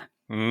till brev.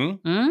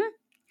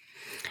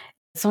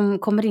 Som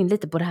kommer in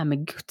lite på det här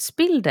med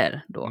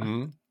gudsbilder då.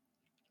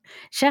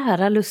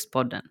 Kära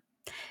Lustpodden.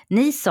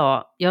 Ni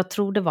sa, jag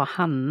tror det var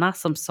Hanna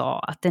som sa,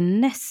 att det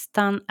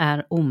nästan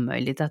är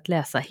omöjligt att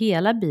läsa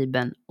hela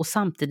Bibeln och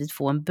samtidigt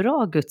få en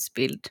bra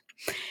gudsbild.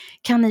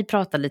 Kan ni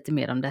prata lite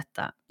mer om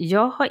detta?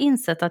 Jag har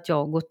insett att jag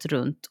har gått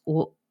runt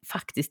och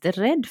faktiskt är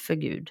rädd för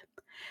Gud.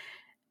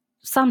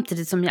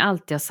 Samtidigt som jag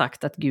alltid har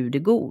sagt att Gud är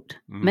god.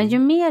 Men ju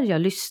mer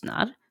jag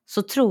lyssnar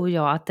så tror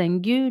jag att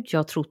den Gud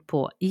jag trott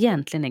på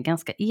egentligen är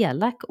ganska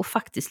elak och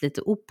faktiskt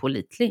lite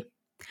opålitlig.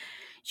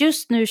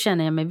 Just nu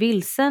känner jag mig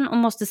vilsen och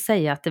måste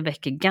säga att det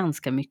väcker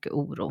ganska mycket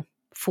oro.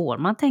 Får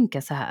man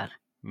tänka så här?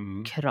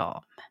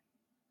 Kram.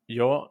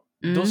 Ja,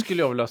 då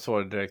skulle jag vilja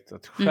svara direkt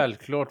att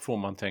självklart får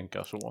man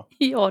tänka så.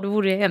 Ja, det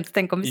vore ju hemskt.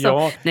 Tänk om vi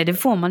sa, nej det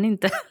får man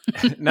inte.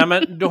 Nej,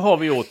 men då har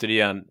vi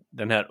återigen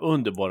den här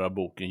underbara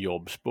boken,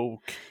 Jobs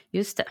bok.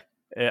 Just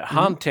det.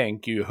 Han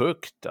tänker ju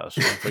högt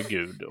alltså för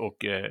Gud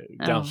och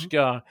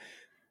ganska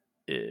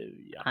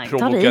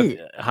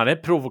han är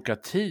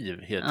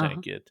provokativ helt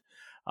enkelt.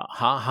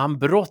 Han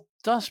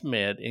brottas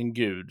med en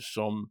Gud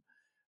som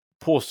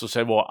påstår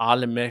sig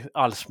vara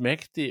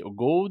allsmäktig och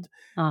god,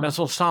 men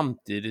som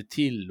samtidigt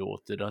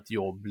tillåter att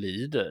Job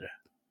lider.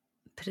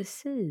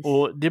 Precis.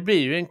 Och det blir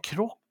ju en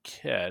krock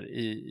här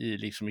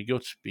i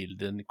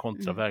gudsbilden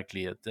kontra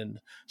verkligheten,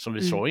 som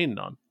vi sa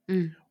innan.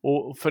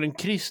 Och för en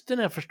kristen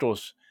är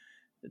förstås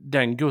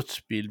den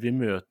gudsbild vi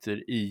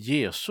möter i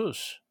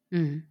Jesus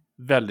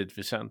väldigt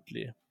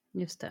väsentlig.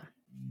 Just det.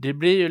 Det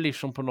blir ju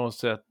liksom på något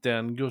sätt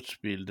den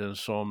gudsbilden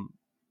som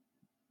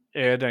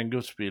är den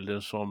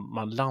gudsbilden som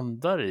man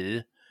landar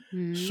i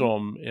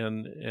som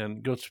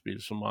en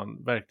gudsbild som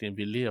man verkligen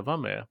vill leva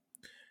med.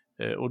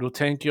 Och då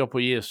tänker jag på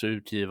Jesu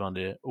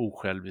utgivande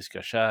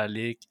osjälviska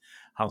kärlek,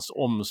 hans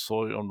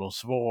omsorg om de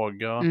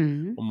svaga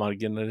och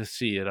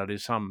marginaliserade i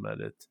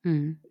samhället.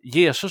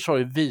 Jesus har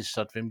ju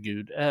visat vem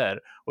Gud är.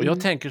 Och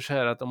jag tänker så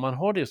här att om man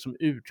har det som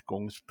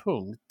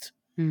utgångspunkt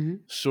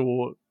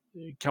så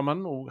kan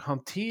man nog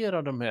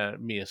hantera de här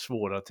mer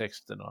svåra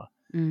texterna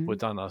på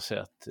ett annat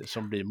sätt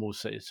som blir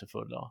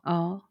motsägelsefulla.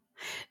 Ja.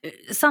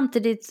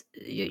 Samtidigt,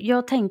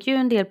 jag tänker ju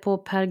en del på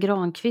Per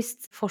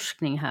Granqvists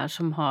forskning här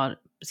som har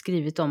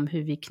skrivit om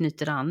hur vi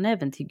knyter an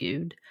även till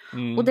Gud.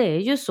 Och det är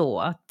ju så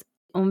att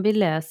om vi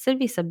läser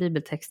vissa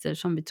bibeltexter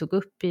som vi tog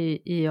upp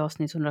i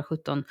avsnitt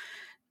 117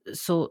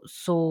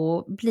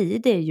 så blir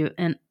det ju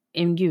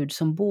en Gud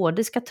som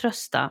både ska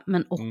trösta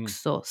men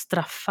också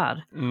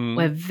straffar.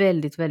 Och är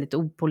väldigt, väldigt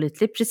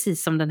opålitlig,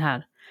 precis som den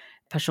här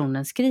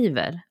personen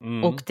skriver.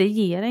 Och det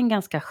ger en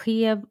ganska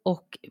skev,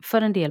 och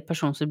för en del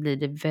personer så blir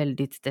det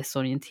väldigt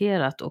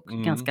desorienterat och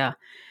ganska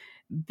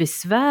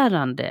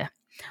besvärande.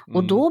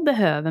 Och då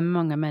behöver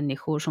många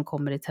människor som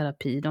kommer i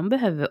terapi, de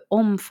behöver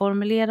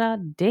omformulera,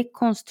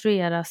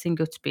 dekonstruera sin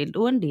gudsbild.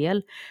 Och en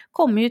del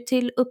kommer ju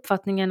till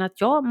uppfattningen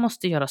att jag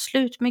måste göra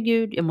slut med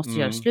Gud, jag måste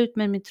göra slut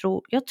med min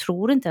tro. Jag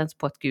tror inte ens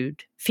på att Gud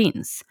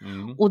finns.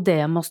 Och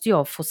det måste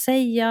jag få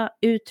säga,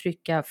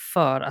 uttrycka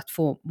för att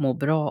få må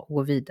bra och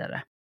gå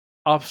vidare.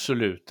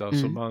 Absolut,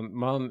 alltså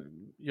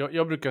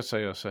jag brukar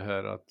säga så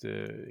här att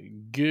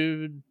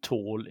Gud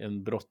tål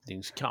en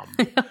brottningskamp.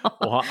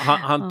 Och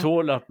han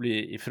tål att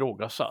bli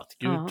ifrågasatt.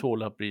 Gud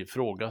tål att bli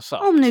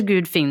ifrågasatt. Om nu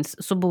Gud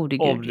finns så borde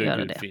Gud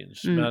göra det.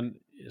 Finns. Men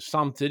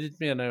samtidigt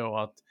menar jag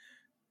att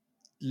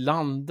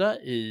landa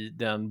i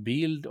den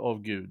bild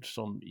av Gud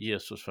som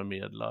Jesus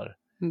förmedlar.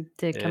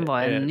 Det kan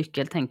vara en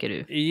nyckel, tänker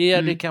du?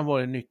 Ja, det kan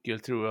vara en nyckel,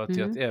 tror jag,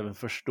 till att även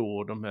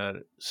förstå de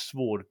här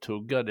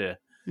svårtuggade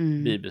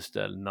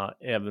bibelställena,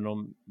 även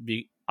om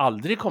vi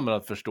aldrig kommer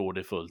att förstå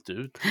det fullt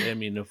ut. Det är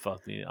min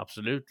uppfattning,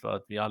 absolut, för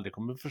att vi aldrig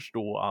kommer att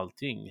förstå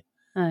allting.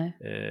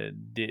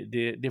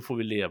 Det får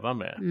vi leva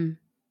med,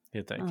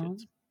 helt enkelt.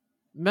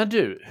 Men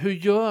du, hur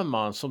gör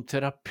man som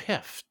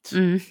terapeut?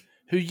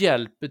 Hur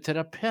hjälper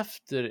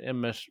terapeuter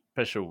en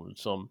person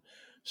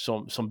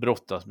som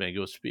brottas med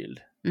gudsbild?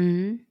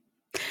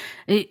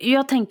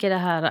 Jag tänker det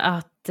här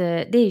att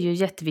det är ju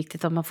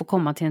jätteviktigt att man får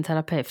komma till en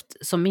terapeut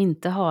som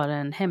inte har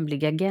en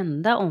hemlig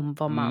agenda om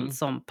vad man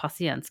som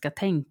patient ska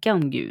tänka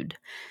om Gud.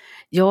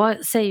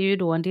 Jag säger ju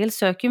då, en del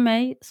söker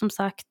mig som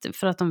sagt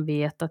för att de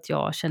vet att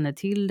jag känner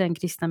till den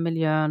kristna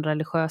miljön,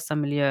 religiösa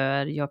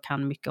miljöer, jag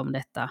kan mycket om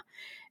detta.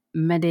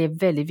 Men det är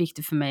väldigt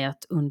viktigt för mig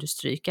att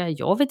understryka,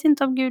 jag vet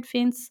inte om Gud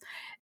finns,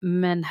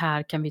 men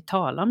här kan vi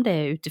tala om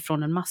det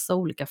utifrån en massa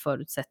olika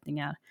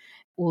förutsättningar.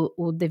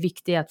 Och det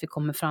viktiga är att vi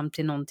kommer fram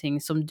till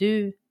någonting som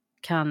du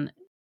kan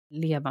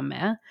leva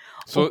med.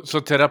 Så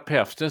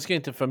terapeuten ska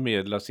inte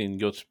förmedla sin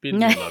gudsbild,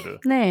 menar du?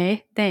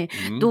 Nej.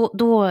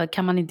 Då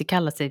kan man inte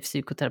kalla sig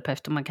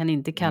psykoterapeut, och man kan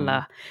inte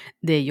kalla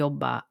det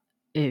jobba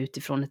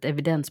utifrån ett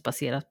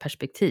evidensbaserat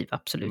perspektiv,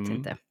 absolut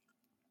inte.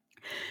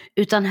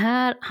 Utan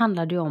här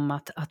handlar det om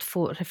att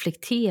få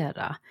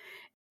reflektera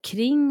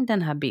kring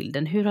den här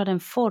bilden. Hur har den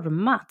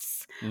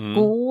formats?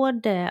 Går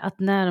det att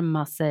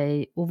närma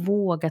sig och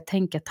våga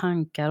tänka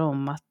tankar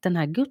om att den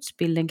här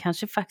gudsbilden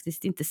kanske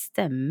faktiskt inte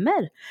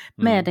stämmer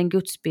med den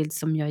gudsbild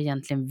som jag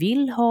egentligen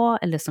vill ha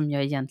eller som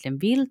jag egentligen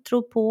vill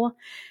tro på?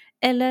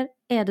 Eller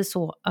är det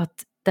så att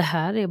det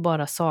här är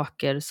bara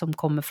saker som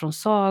kommer från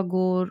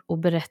sagor och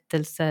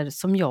berättelser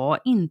som jag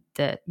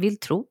inte vill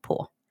tro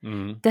på?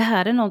 Det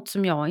här är något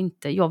som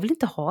jag vill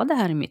inte ha det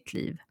här i mitt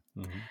liv.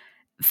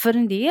 För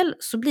en del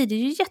så blir det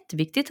ju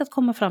jätteviktigt att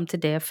komma fram till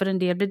det. För en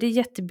del blir det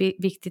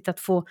jätteviktigt att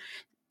få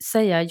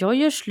säga, jag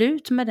gör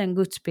slut med den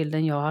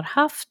gudsbilden jag har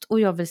haft och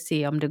jag vill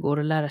se om det går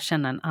att lära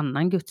känna en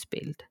annan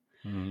gudsbild.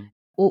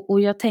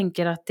 Och jag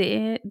tänker att det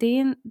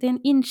är en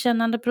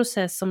inkännande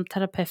process som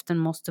terapeuten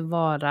måste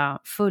vara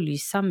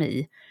följsam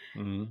i.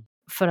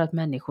 För att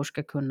människor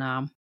ska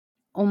kunna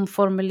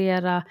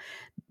omformulera,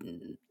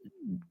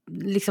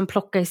 liksom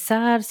plocka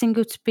isär sin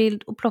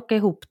gudsbild och plocka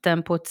ihop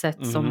den på ett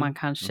sätt som man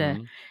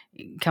kanske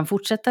kan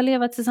fortsätta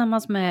leva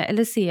tillsammans med,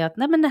 eller se att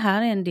nej, men det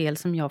här är en del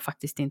som jag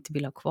faktiskt inte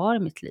vill ha kvar i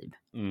mitt liv.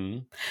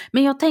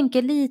 Men jag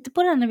tänker lite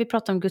på det när vi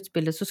pratar om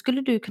gudsbilder, så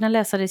skulle du kunna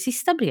läsa det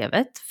sista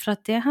brevet, för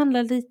att det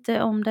handlar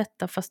lite om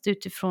detta fast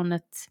utifrån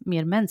ett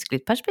mer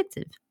mänskligt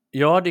perspektiv.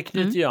 Ja, det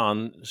knyter ju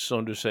an,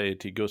 som du säger,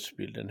 till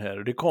gudsbilden här,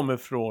 och det kommer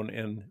från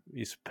en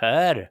viss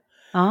Per.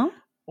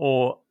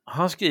 Och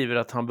han skriver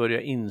att han börjar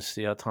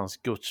inse att hans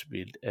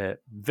gudsbild är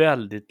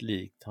väldigt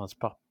likt hans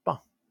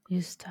pappa.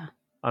 Just det.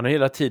 Han har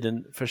hela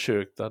tiden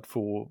försökt att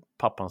få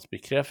pappans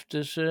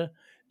bekräftelse,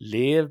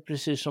 lev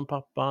precis som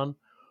pappan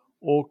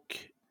och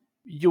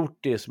gjort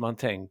det som han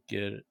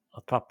tänker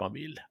att pappan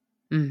vill.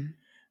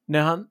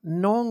 När han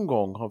någon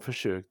gång har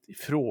försökt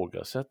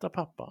ifrågasätta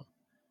pappan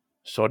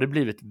så har det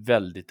blivit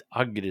väldigt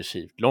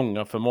aggressivt,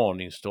 långa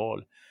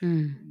förmaningstal.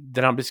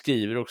 Där han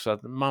beskriver också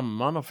att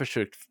mamman har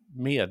försökt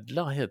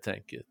medla, helt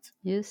enkelt.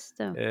 Just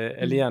det.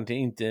 Eller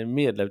egentligen inte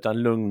medla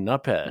utan lugna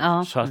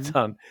Per, så att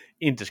han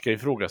inte ska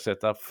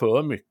ifrågasätta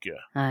för mycket.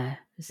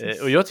 Nej,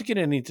 precis. Och jag tycker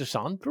det är en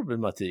intressant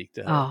problematik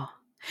det här. Ja.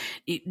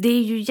 Det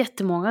är ju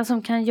jättemånga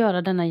som kan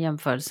göra denna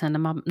jämförelse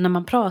när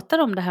man pratar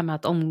om det här med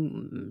att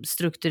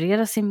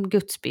omstrukturera sin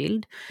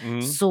gudsbild.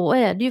 Så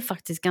är det ju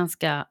faktiskt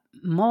ganska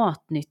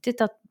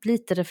matnyttigt att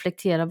lite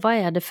reflektera, vad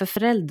är det för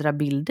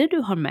föräldrabilder du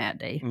har med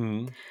dig?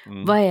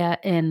 Vad är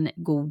en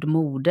god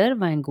moder?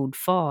 Vad är en god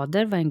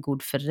fader? Vad är en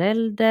god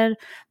förälder?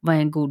 Vad är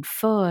en god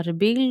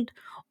förebild?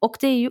 Och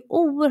det är ju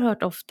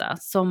oerhört ofta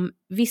som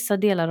vissa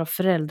delar av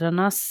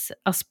föräldrarnas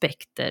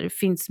aspekter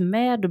finns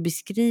med och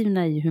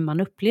beskrivna i hur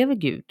man upplever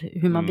Gud,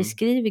 hur man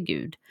beskriver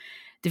Gud.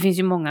 Det finns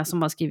ju många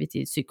som har skrivit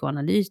i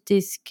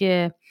psykoanalytisk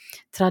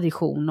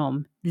tradition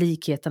om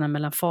likheterna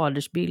mellan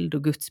fadersbild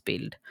och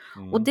gudsbild.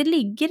 Och det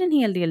ligger en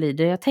hel del i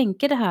det. Jag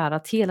tänker det här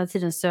att hela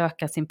tiden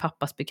söka sin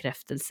pappas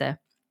bekräftelse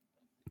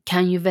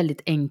kan ju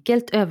väldigt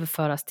enkelt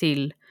överföras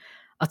till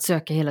att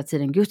söka hela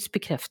tiden Guds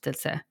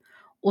bekräftelse.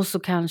 Och så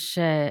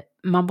kanske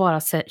man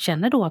bara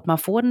känner då att man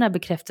får den här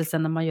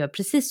bekräftelsen när man gör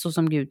precis så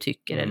som Gud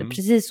tycker. Eller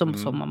precis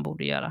som man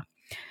borde göra.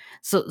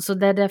 Så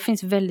där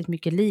finns väldigt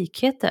mycket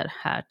likheter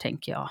här,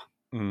 tänker jag.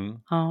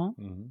 Ja.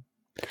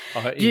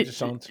 Ja,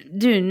 intressant.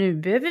 Du, nu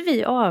behöver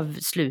vi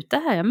avsluta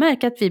här. Jag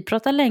märker att vi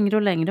pratar längre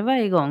och längre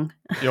varje gång.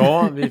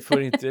 Ja, vi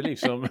får inte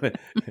liksom...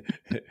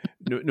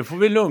 nu får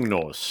vi lugna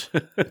oss.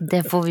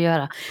 Det får vi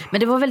göra. Men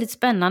det var väldigt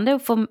spännande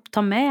att få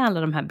ta med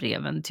alla de här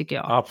breven, tycker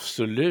jag.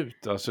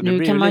 Absolut. Alltså, nu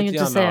det kan blir man lite ju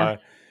inte säga...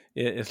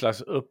 en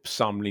slags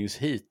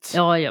uppsamlingshit.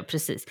 Ja,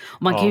 precis.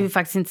 Och man kan ju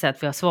faktiskt inte säga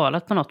att vi har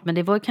svarat på något. Men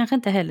det var kanske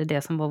inte heller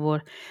det som var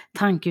vår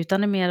tanke.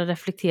 Utan det är mer att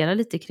reflektera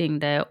lite kring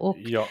det. Och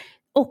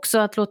också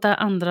att låta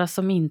andra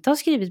som inte har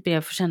skrivit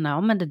brev få känna,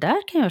 ja men det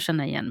där kan jag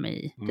känna igen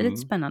mig i. Det är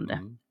lite spännande.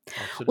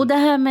 Och det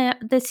här med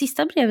det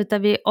sista brevet där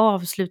vi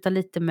avslutar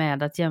lite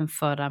med att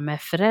jämföra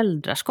med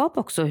föräldraskap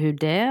också, hur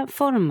det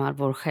formar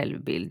vår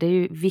självbild. Det är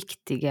ju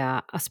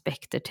viktiga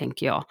aspekter,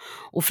 tänker jag.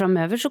 Och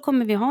framöver så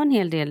kommer vi ha en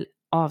hel del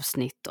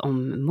avsnitt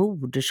om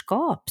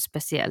moderskap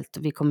speciellt.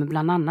 Vi kommer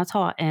bland annat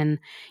ha en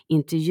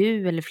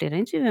intervju eller flera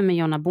intervjuer med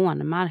Jonna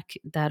Bornemark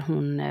där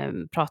hon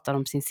pratar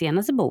om sin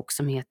senaste bok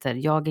som heter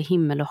Jag är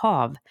himmel och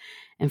hav.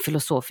 En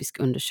filosofisk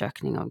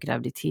undersökning av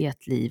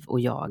graviditet, liv och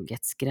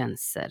jagets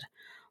gränser.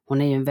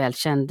 Hon är ju en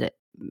välkänd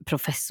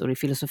professor i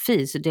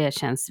filosofi, så det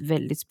känns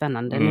väldigt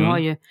spännande. Nu har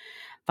ju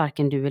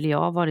varken du eller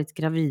jag varit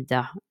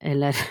gravida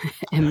eller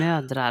är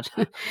mödrar.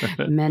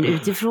 Men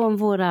utifrån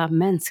våra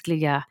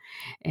mänskliga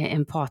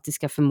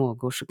empatiska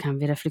förmågor så kan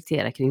vi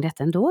reflektera kring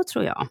detta ändå,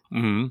 tror jag.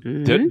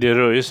 Det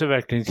rör ju sig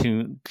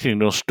verkligen kring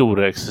de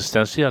stora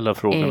existentiella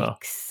frågorna.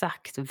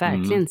 Exakt,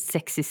 verkligen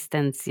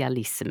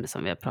sexistentialism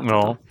som vi har pratat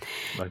om.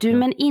 Du,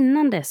 men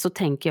innan det så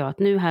tänker jag att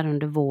nu här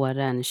under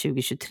våren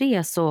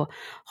 2023 så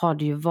har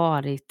det ju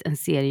varit en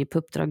serie på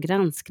Uppdrag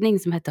granskning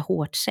som heter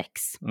Hårt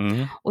sex.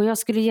 Och jag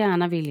skulle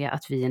gärna vilja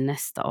att vi i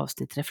nästa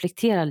avsnitt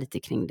reflekterar lite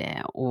kring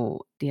det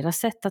och deras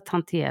sätt att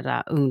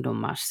hantera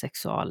ungdomars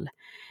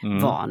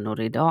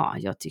sexualvanor idag.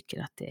 Jag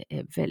tycker att det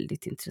är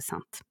väldigt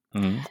intressant.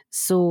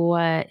 Så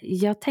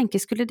jag tänker,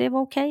 skulle det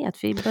vara okej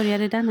att vi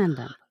börjar i den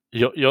änden?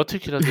 Jag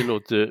tycker att det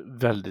låter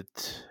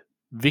väldigt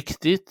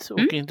viktigt och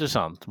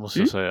intressant, måste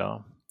jag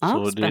säga.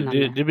 Ja, så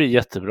det blir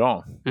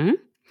jättebra.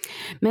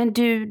 Men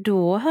du,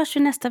 då hörs vi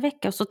nästa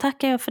vecka och så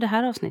tackar jag för det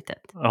här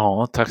avsnittet.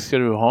 Ja, tack ska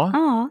du ha.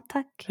 Ja,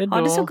 tack. Hejdå.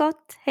 Ha det så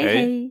gott.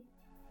 Hej.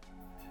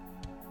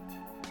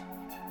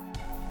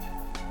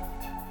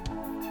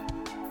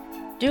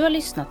 Du har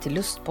lyssnat till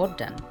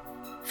Lustpodden.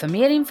 För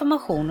mer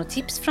information och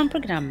tips från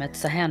programmet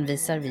så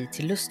hänvisar vi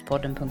till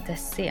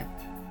lustpodden.se.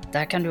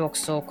 Där kan du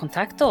också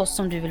kontakta oss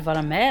om du vill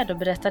vara med och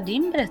berätta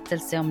din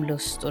berättelse om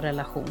lust och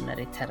relationer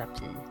i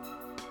terapi.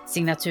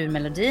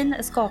 Signaturmelodin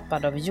är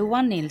skapad av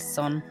Johan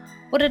Nilsson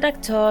och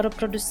redaktör och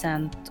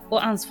producent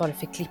och ansvarig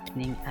för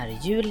klippning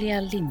är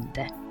Julia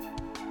Linde.